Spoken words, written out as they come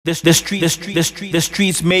The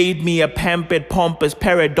streets made me a pampered, pompous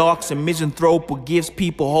paradox and misanthrope what gives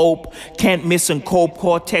people hope. Can't miss and cope,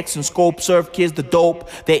 cortex and scope, serve kids the dope.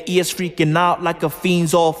 Their ears freaking out like a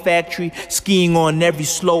fiend's olfactory, skiing on every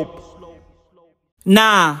slope.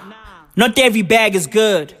 Nah, not every bag is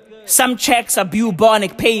good. Some checks are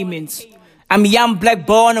bubonic payments. I'm young black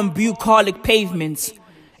born on bucolic pavements.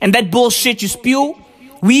 And that bullshit you spew,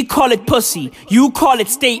 we call it pussy, you call it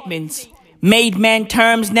statements. Made man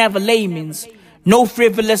terms, never layman's. No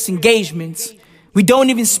frivolous engagements. We don't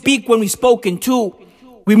even speak when we spoken to.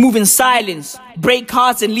 We move in silence, break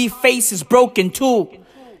hearts and leave faces broken too.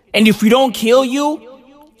 And if we don't kill you,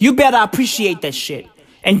 you better appreciate that shit.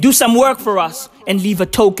 And do some work for us and leave a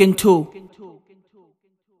token too.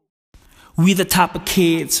 We the type of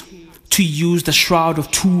kids to use the shroud of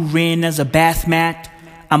Turin as a bath mat.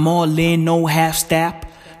 I'm all in, no half step,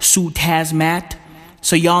 suit hazmat.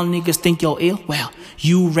 So y'all niggas think you're ill? Well,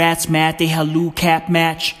 you rats mad, they hallu cap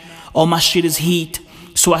match. All my shit is heat,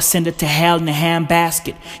 so I send it to hell in a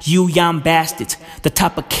handbasket. You young bastards, the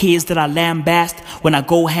type of kids that I lambast when I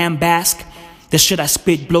go handbask. The shit I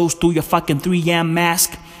spit blows through your fucking 3M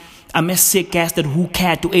mask. I'm a sick ass that who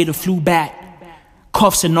cat to ate a flu bat.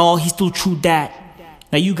 Cuffs and all, he still true that.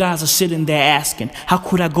 Now you guys are sitting there asking, how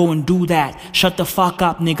could I go and do that? Shut the fuck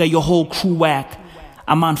up, nigga, your whole crew whack.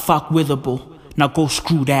 I'm unfuckwithable. Now go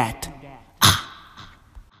screw that.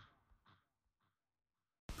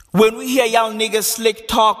 When we hear y'all niggas slick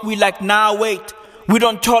talk, we like, nah, wait. We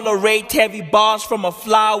don't tolerate heavy bars from a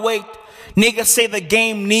flyweight. Niggas say the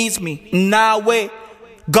game needs me. Nah, wait.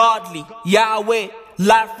 Godly, Yahweh,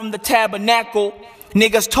 live from the tabernacle.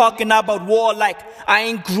 Niggas talking about war like I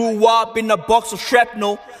ain't grew up in a box of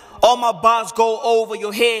shrapnel. All my bars go over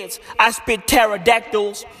your heads. I spit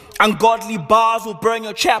pterodactyls. Ungodly bars will burn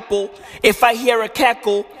your chapel. If I hear a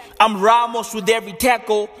cackle, I'm Ramos with every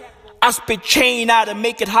tackle. I spit chain out and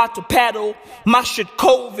make it hard to paddle. My shit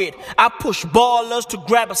COVID. I push ballers to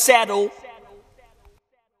grab a saddle.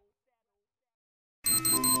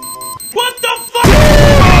 What the fuck?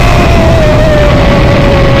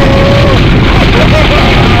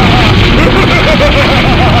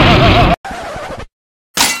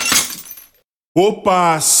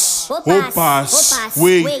 Opas,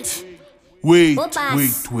 wait.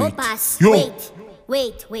 Yo.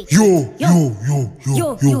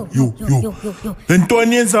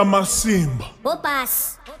 Lentwani yenza masimba.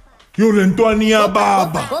 Yo, lentwani ya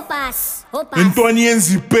baba. Lentwani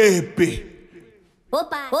yenza ipepe.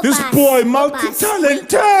 This boy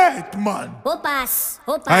multi-talented, man.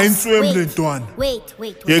 I ain't swim lentwani.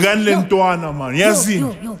 Yegan lentwana, man.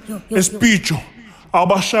 Yazini. Espicho.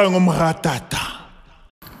 Abashaya ngomratata.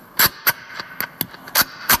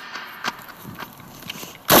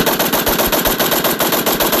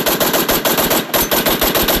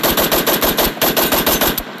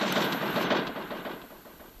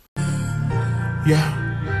 Yeah,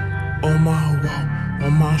 on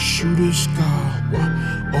my shooter's God,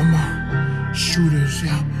 on my shooters,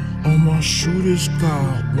 yeah, on my shooter's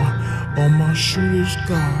God, on my shooter's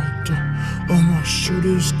God, on my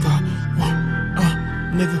shooter's God,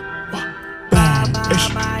 nigga,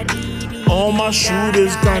 bang, all my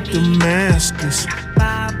shooters got Damascus.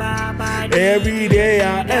 Every day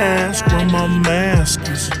I ask where my mask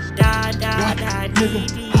is. What, nigga?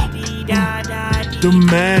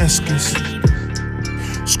 Damascus.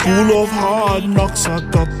 School of hard knocks, I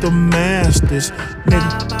got the masters.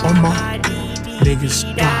 Nigga, on my niggas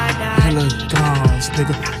got hella guns.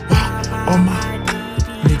 Nigga, on my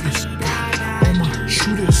niggas got, on my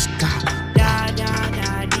shooters got.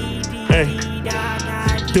 Hey,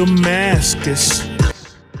 Damascus.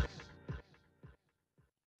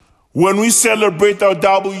 When we celebrate our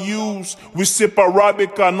W's, we sip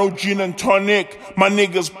Arabica, no gin and tonic. My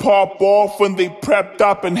niggas pop off when they prepped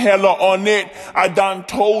up and hella on it. I done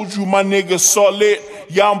told you my niggas solid.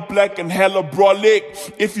 Young black and hella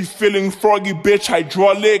brolic. If you feeling froggy, bitch,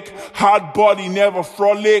 hydraulic. Hard body, never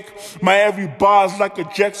frolic. My every bar's like a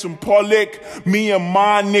Jackson Pollock. Me and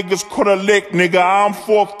my niggas quarter lick. Nigga, I'm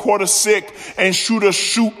fourth quarter sick. And shoot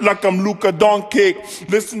like I'm Luka Doncic.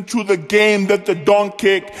 Listen to the game that the don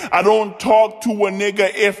kick. I don't talk to a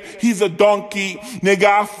nigga if he's a donkey. Nigga,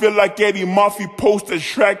 I feel like Eddie Murphy posted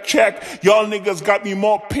Shrek check. Y'all niggas got me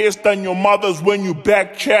more pissed than your mothers when you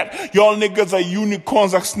back chat. Y'all niggas are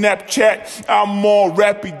unicorns like Snapchat. I'm more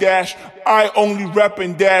Rapidash. I only rap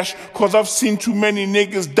and dash, cause I've seen too many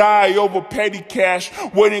niggas die over petty cash.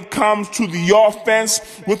 When it comes to the offense,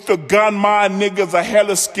 with the gun, my niggas are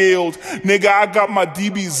hella skilled. Nigga, I got my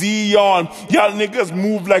DBZ on. Y'all niggas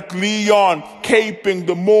move like Leon, caping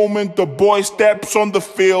the moment the boy steps on the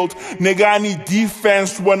field. Nigga, I need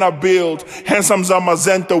defense when I build. Hence I'm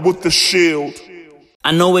Zamazenta with the shield.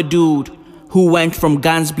 I know a dude who went from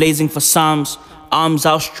guns blazing for Psalms, arms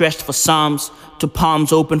outstretched for Psalms, to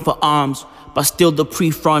palms open for arms, but still the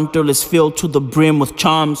prefrontal is filled to the brim with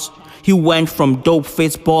charms. He went from dope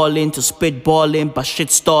face balling to spit balling, but shit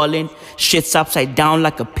stalling. Shit's upside down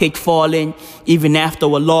like a pig falling. Even after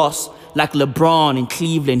a loss, like LeBron in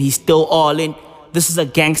Cleveland, he's still all in. This is a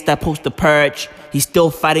gangster post the purge. He's still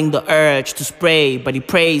fighting the urge to spray, but he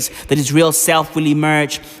prays that his real self will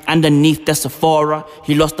emerge underneath the Sephora.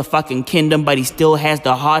 He lost the fucking kingdom, but he still has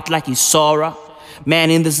the heart like he's Sora.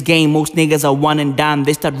 Man, in this game, most niggas are one and done.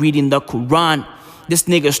 They start reading the Quran. This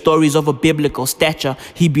nigga's stories of a biblical stature.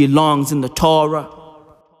 He belongs in the Torah.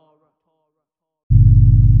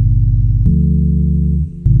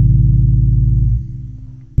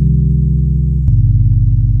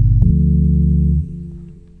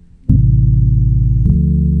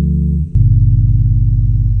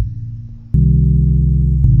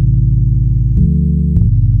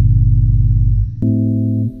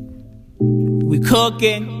 We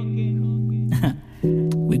cooking.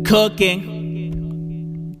 We cooking.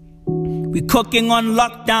 We cooking on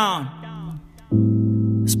lockdown.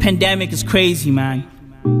 This pandemic is crazy, man.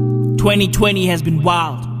 2020 has been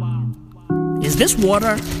wild. Is this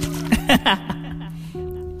water?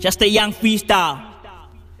 Just a young freestyle.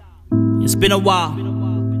 It's been a while.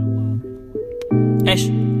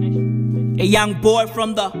 A young boy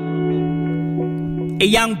from the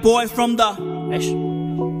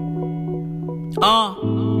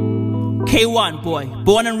K1 boy,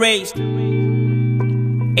 born and raised.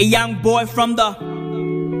 A young boy from the,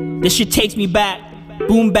 this shit takes me back,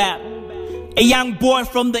 boom bap. A young boy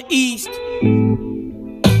from the east.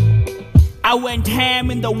 I went ham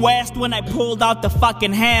in the west when I pulled out the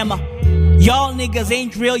fucking hammer. Y'all niggas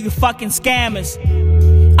ain't real, you fucking scammers.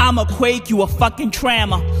 I'ma quake, you a fucking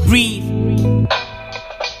trammer. Breathe.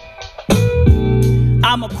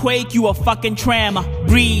 I'ma quake, you a fucking trammer.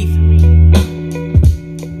 Breathe.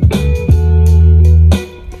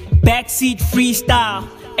 Backseat freestyle,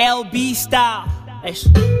 LB style.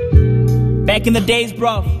 Back in the days,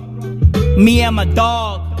 bro, me and my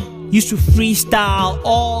dog used to freestyle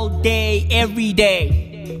all day, every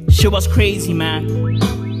day. Shit was crazy, man.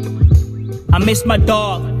 I miss my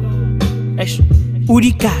dog.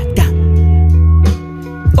 Urikata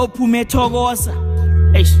Opume Togosa.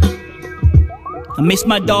 I miss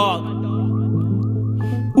my dog.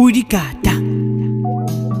 Urikata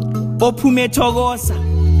Opume Togosa.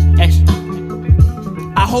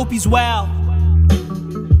 I hope he's well.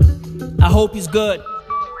 I hope he's good.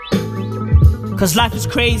 Cause life is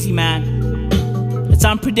crazy, man. It's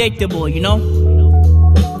unpredictable, you know?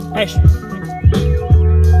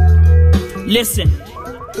 Listen,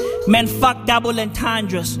 man, fuck double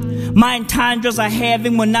entendres. My entendres are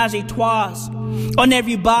having menage a trois. On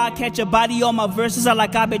every bar, catch a body, all my verses are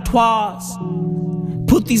like abattoirs.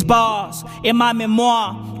 Put these bars in my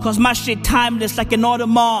memoir, cause my shit timeless like an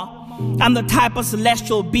Audemars. I'm the type of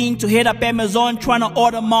celestial being to hit up Amazon trying to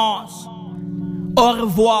order Mars. Au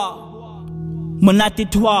revoir, monate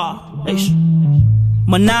toi,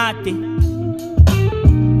 monate,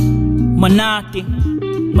 monate,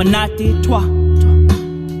 monate toi,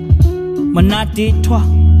 monate toi,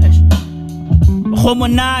 oh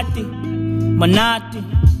monate, monate,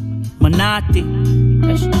 monate,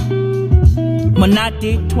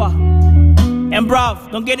 monate toi. And bruv,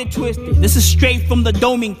 don't get it twisted. This is straight from the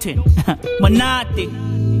Domington. Manate,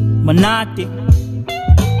 manate,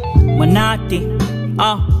 manate,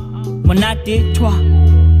 manate toi,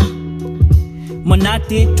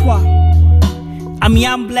 manate toi. I'm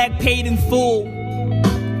young, black, paid in full.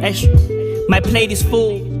 My plate is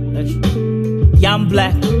full. Young,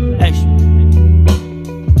 black.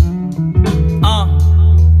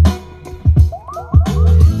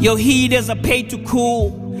 Your heaters are paid to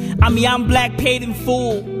cool. I'm young, black, paid in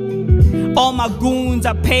full. All my goons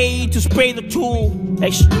are paid to spray the tool.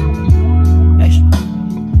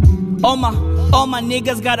 All my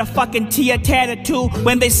niggas got a fucking Tia tattoo.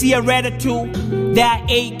 When they see a Ratatouille, that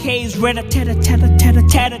AK's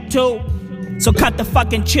rat-a-tat-a-tat-a-tat-a-tat-a too. So cut the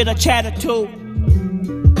fucking chitter-chatter too.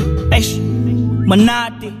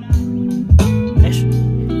 Manate,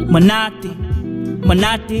 manate,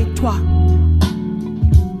 manate toi,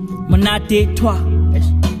 manate toi.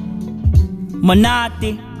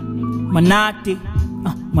 Manate, manate,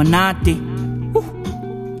 Manati.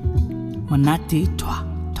 Manati toi.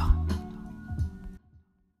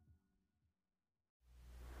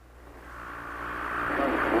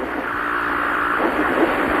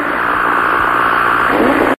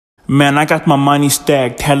 Man, I got my money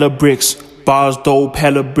stacked, hella bricks. Bars dope,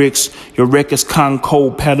 hella bricks. Your records can't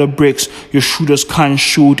cope, hella bricks. Your shooters can't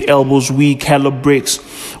shoot, elbows weak, hella bricks.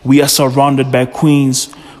 We are surrounded by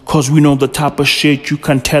queens, cause we know the type of shit you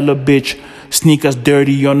can tell a bitch. Sneakers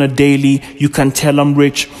dirty on a daily, you can tell I'm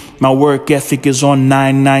rich. My work ethic is on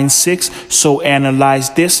 996, so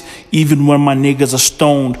analyze this. Even when my niggas are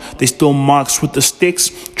stoned, they still marks with the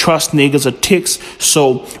sticks. Trust niggas are ticks,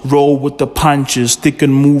 so roll with the punches. Stick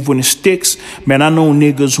and move when it sticks. Man, I know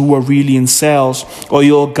niggas who are really in cells. All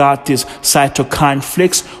y'all got this cytokine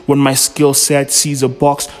flicks. When my skill set sees a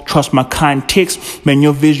box, trust my kind ticks. Man,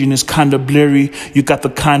 your vision is kinda blurry. You got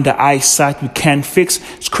the kinda eyesight we can't fix.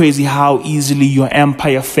 It's crazy how easily your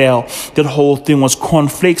empire fell. That whole thing was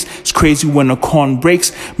cornflakes. It's crazy when a corn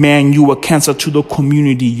breaks. Man, you a cancer to the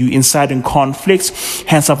community. You inside in conflicts.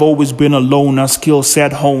 Hence, I've always been a loner, skill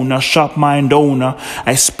set honer, sharp mind owner.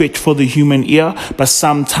 I spit for the human ear, but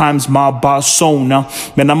sometimes my boss sona.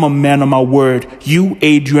 Man, I'm a man of my word. You,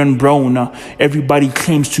 Adrian Broner. Everybody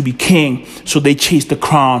claims to be king, so they chase the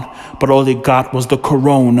crown, but all they got was the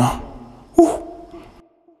corona. Woo.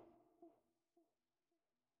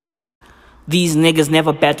 These niggas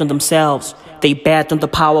never bet on themselves. They bet on the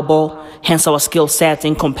Powerball. Hence our skill set's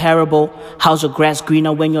incomparable. How's your grass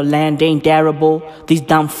greener when your land ain't arable? These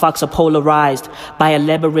dumb fucks are polarized by a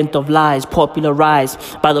labyrinth of lies, popularized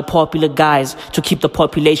by the popular guys to keep the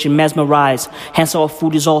population mesmerized. Hence our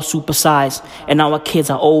food is all supersized, and our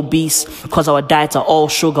kids are obese, cause our diets are all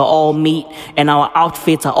sugar, all meat, and our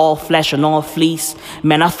outfits are all flesh and all fleece.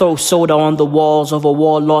 Man, I throw soda on the walls of a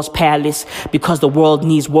war-lost palace because the world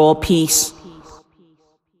needs world peace.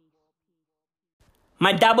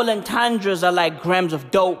 My double entendres are like grams of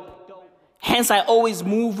dope. Hence, I always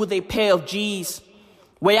move with a pair of G's.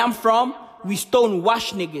 Where I'm from, we stone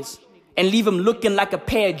wash niggas and leave them looking like a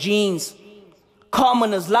pair of jeans.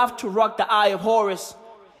 Commoners love to rock the Eye of Horus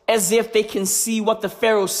as if they can see what the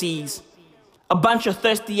Pharaoh sees. A bunch of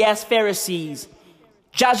thirsty-ass Pharisees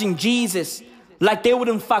judging Jesus like they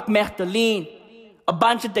wouldn't fuck Magdalene. A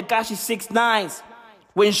bunch of Tekashi 6ix9s.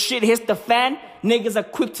 When shit hits the fan, niggas are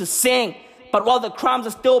quick to sing. But while the crimes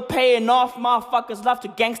are still paying off, motherfuckers love to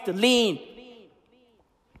gangster lean.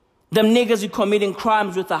 Them niggas who committing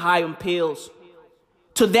crimes with the high on pills.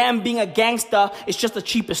 To them, being a gangster is just the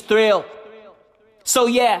cheapest thrill. So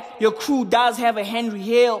yeah, your crew does have a Henry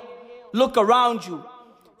Hill. Look around you.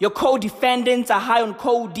 Your co-defendants are high on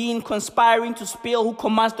codeine, conspiring to spill who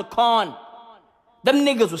commands the con. Them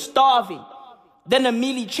niggas were starving. Then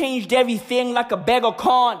immediately changed everything like a bag of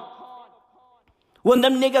corn. When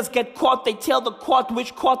them niggas get caught, they tell the court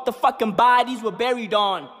which court the fucking bodies were buried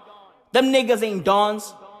on. Them niggas ain't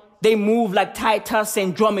dons. They move like Titus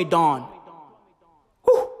and Dromedon.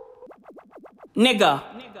 Whew. Nigga,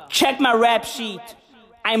 check my rap sheet.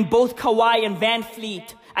 I'm both Kawhi and Van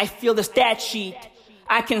Fleet. I feel the stat sheet.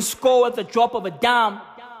 I can score at the drop of a dime.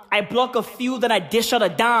 I block a few, then I dish out a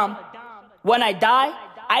dime. When I die,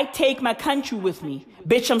 I take my country with me.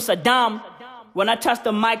 Bitch, I'm Saddam. When I touch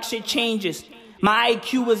the mic, shit changes. My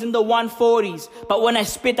IQ is in the 140s, but when I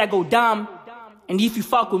spit, I go dumb. And if you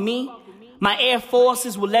fuck with me, my air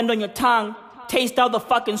forces will land on your tongue. Taste how the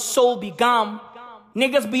fucking soul be gum.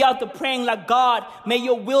 Niggas be out there praying like God, may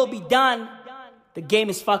your will be done. The game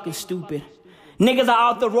is fucking stupid. Niggas are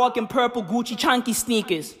out there rocking purple Gucci chunky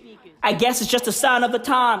sneakers. I guess it's just a sign of the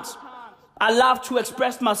times. I love to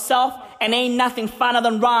express myself, and ain't nothing finer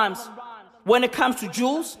than rhymes. When it comes to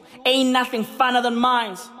jewels, ain't nothing finer than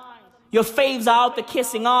mines. Your faves are out there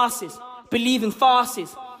kissing asses, believing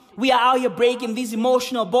farces. We are out here breaking these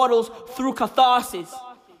emotional bottles through catharsis.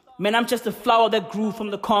 Man, I'm just a flower that grew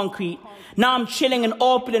from the concrete. Now I'm chilling in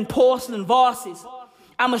opulent porcelain vases.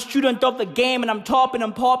 I'm a student of the game and I'm topping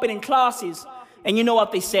and popping in classes. And you know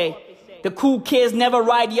what they say, the cool kids never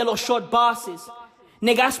ride yellow short bosses.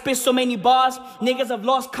 Nigga, I spit so many bars, niggas have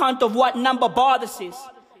lost count of what number bar this is.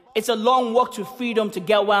 It's a long walk to freedom to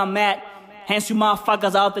get where I'm at. Hence you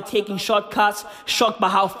motherfuckers out there taking shortcuts, shocked by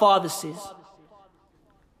how far this is.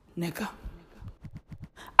 Nigga.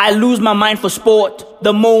 I lose my mind for sport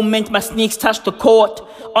the moment my sneaks touch the court.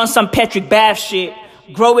 On some Patrick Bath shit.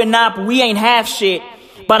 Growing up, we ain't half shit.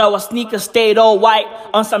 But our sneakers stayed all white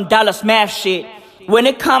on some Dallas math shit. When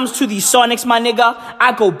it comes to these Sonics, my nigga,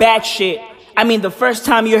 I go bad shit. I mean, the first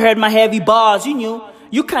time you heard my heavy bars, you knew.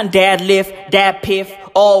 You can't dad lift, dad piff,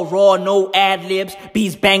 all raw, no ad libs,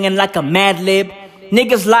 beats banging like a Mad Lib.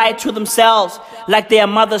 Niggas lie to themselves like their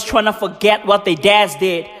mothers trying to forget what their dads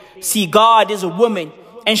did. See, God is a woman,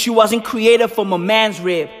 and she wasn't created from a man's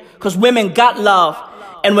rib. Cause women got love,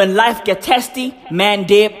 and when life get testy, man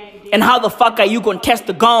dip. And how the fuck are you gonna test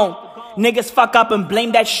the gone? Niggas fuck up and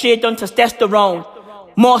blame that shit on testosterone.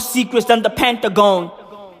 More secrets than the Pentagon.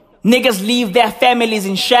 Niggas leave their families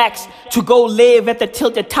in shacks to go live at the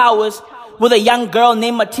Tilted Towers with a young girl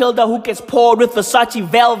named Matilda who gets poured with Versace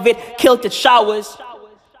velvet kilted showers.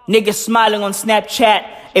 Niggas smiling on Snapchat,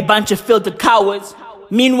 a bunch of filtered cowards.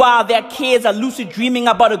 Meanwhile, their kids are lucid dreaming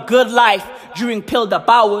about a good life during pilled up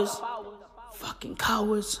hours. Fucking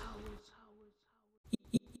cowards.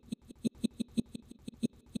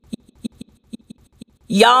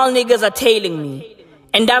 Y'all niggas are tailing me.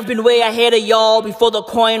 And I've been way ahead of y'all before the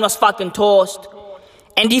coin was fucking tossed.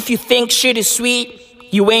 And if you think shit is sweet,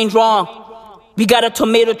 you ain't wrong. We got a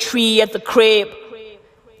tomato tree at the crib.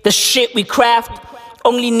 The shit we craft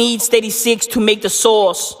only needs 36 to make the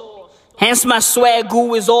sauce. Hence my swag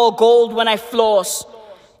goo is all gold when I floss.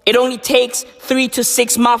 It only takes 3 to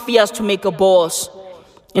 6 mafias to make a boss.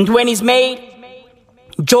 And when he's made,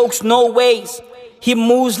 jokes no ways. He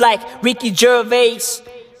moves like Ricky Gervais.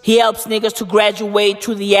 He helps niggas to graduate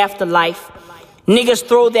to the afterlife. Niggas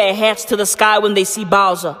throw their hats to the sky when they see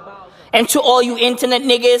Bowser. And to all you internet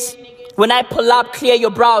niggas, when I pull up, clear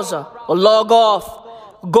your browser or log off.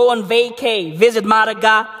 Go on vacay, visit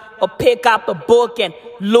Malaga, or pick up a book and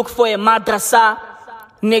look for a madrasa.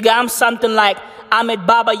 Nigga, I'm something like Ahmed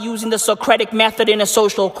Baba using the Socratic method in a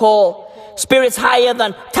social call. Spirits higher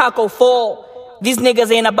than Taco Fall. These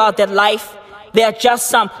niggas ain't about that life. They're just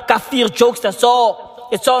some kafir jokes, that's all.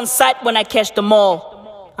 It's on sight when I catch them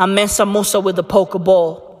all. I'm Mensa Musa with the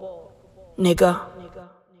Pokeball. Nigga.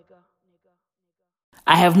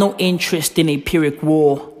 I have no interest in a Pyrrhic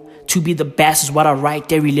war. To be the best is what I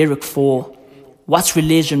write every lyric for. What's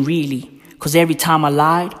religion really? Cause every time I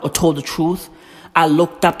lied or told the truth, I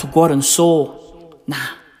looked up to God and saw. Nah,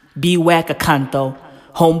 be whack a cunt though.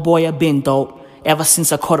 Homeboy, I been dope. Ever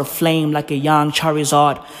since I caught a flame like a young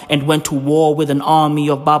Charizard and went to war with an army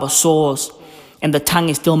of Barbasaurs. And the tongue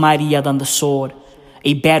is still mightier than the sword.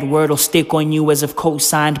 A bad word will stick on you as if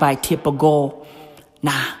co-signed by Tipper Gore.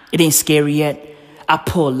 Nah, it ain't scary yet. I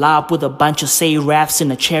pull up with a bunch of seraphs in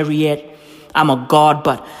a chariot. I'm a god,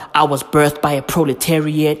 but I was birthed by a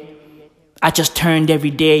proletariat. I just turned every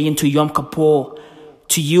day into Yom Kippur.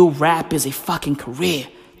 To you, rap is a fucking career.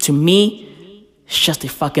 To me, it's just a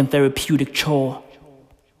fucking therapeutic chore.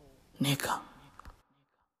 Nigga.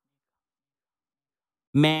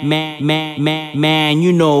 Man,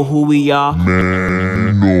 you know who we are.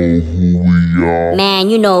 Man,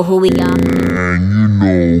 you know who we are.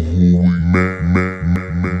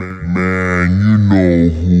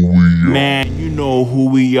 Man, you know who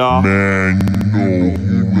we are.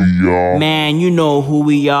 Man, you know who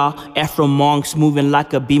we are. Afro monks moving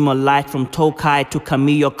like a beam of light from Tokai to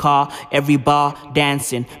Camille car. Every bar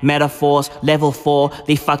dancing, metaphors, level 4.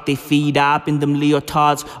 They fuck they feet up in them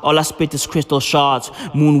leotards. All I spit is crystal shards,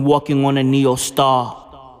 moonwalking on a neo star.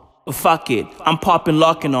 Fuck it, I'm popping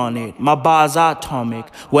locking on it. My bars are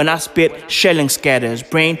atomic. When I spit, shelling scatters,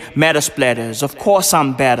 brain matter splatters. Of course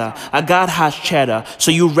I'm better. I got hot cheddar,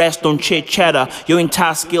 so you rest on chit chatter. Your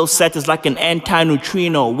entire skill set is like an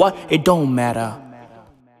anti-neutrino. What? It don't matter.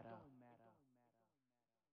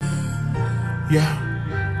 Yeah,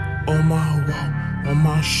 on my wall, on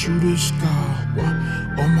my shooter's guard,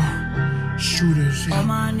 on my shooters, yeah, on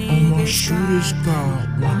my shooter's guard,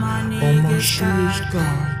 on my shooter's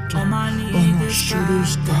guard. On my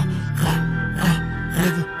shooter's got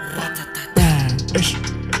nigga, bang.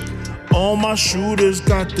 All my shooters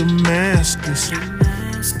got Damascus.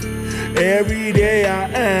 Every day I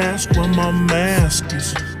ask where my mask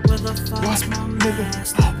is. What, nigga?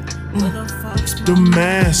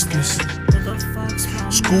 Damascus.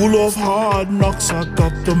 School of Hard Knocks, I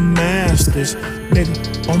got the masters.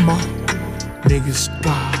 Nigga, on my niggas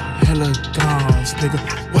got hella guns, nigga.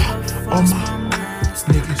 Wow, on my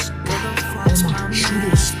niggas got, on my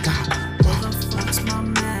shooters got,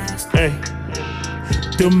 hey,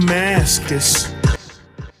 Damascus.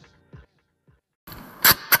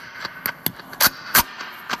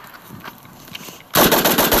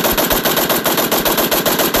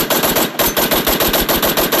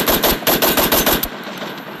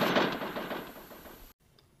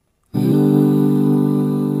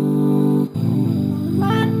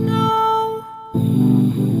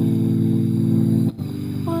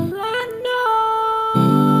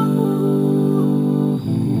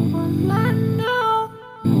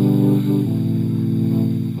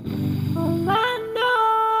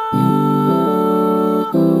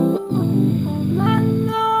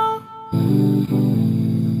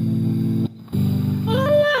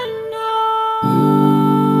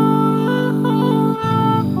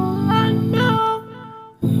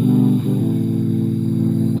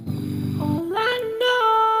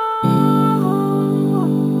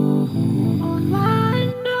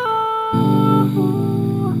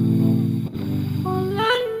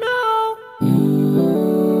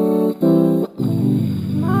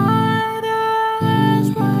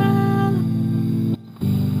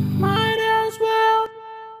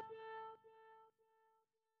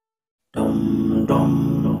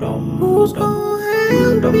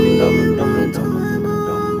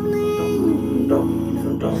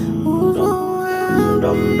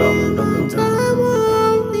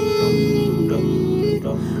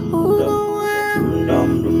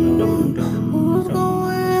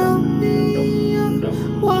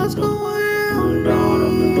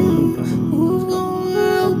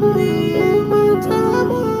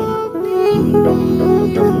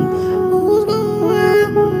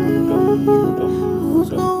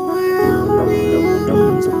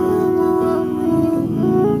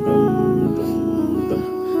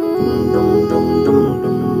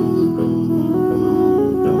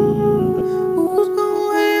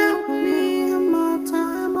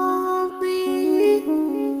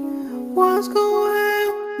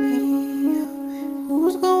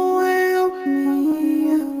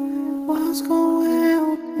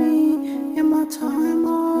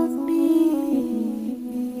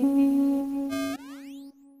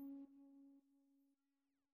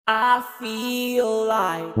 I feel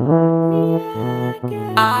like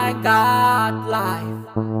I got life.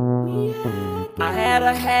 I had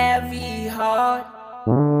a heavy heart.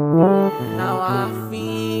 Now I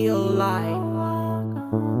feel like,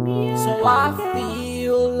 so I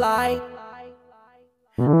feel like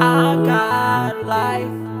I got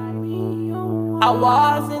life. I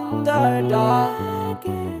was in the dark,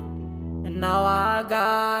 and now I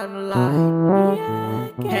got light.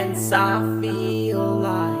 Hence I feel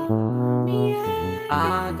like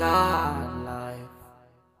I got life.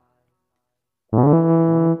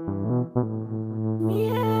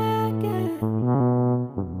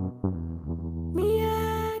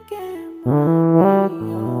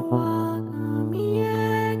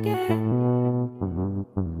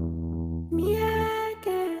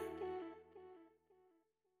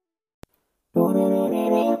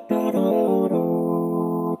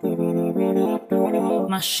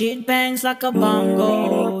 My shit bangs like a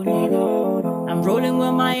bongo, nigga. I'm rolling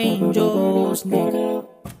with my angels, nigga.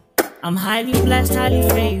 I'm highly blessed, highly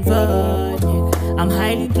favored, nigga. I'm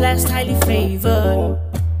highly blessed, highly favored.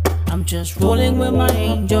 I'm just rolling with my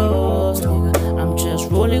angels, nigga. I'm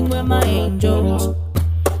just rolling with my angels.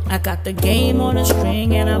 I got the game on a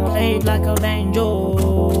string and I played like a banjo.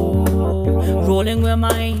 Rolling with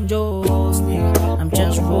my angels, nigga. I'm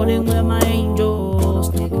just rolling with my angels,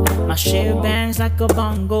 nigga. My shit bangs like a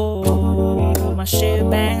bongo. My shit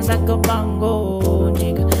bangs like a bongo,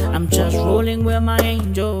 nigga. I'm just rolling with my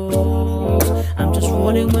angels. I'm just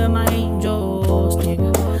rolling with my angels,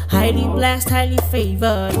 nigga. Highly blessed, highly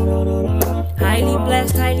favored. Highly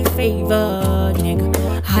blessed, highly favored,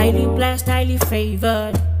 nigga. Highly blessed, highly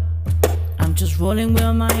favored. I'm just rolling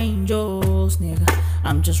with my angels, nigga.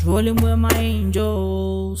 I'm just rolling with my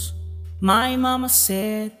angels. My mama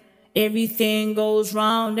said everything goes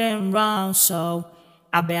round and round, so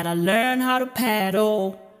I better learn how to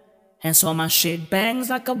paddle. And so my shit bangs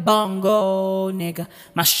like a bongo, nigga.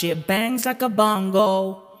 My shit bangs like a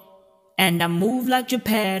bongo. And I move like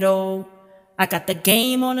Geppetto. I got the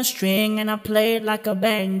game on a string and I play it like a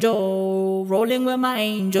banjo. Rolling with my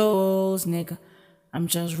angels, nigga. I'm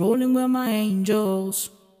just rolling with my angels.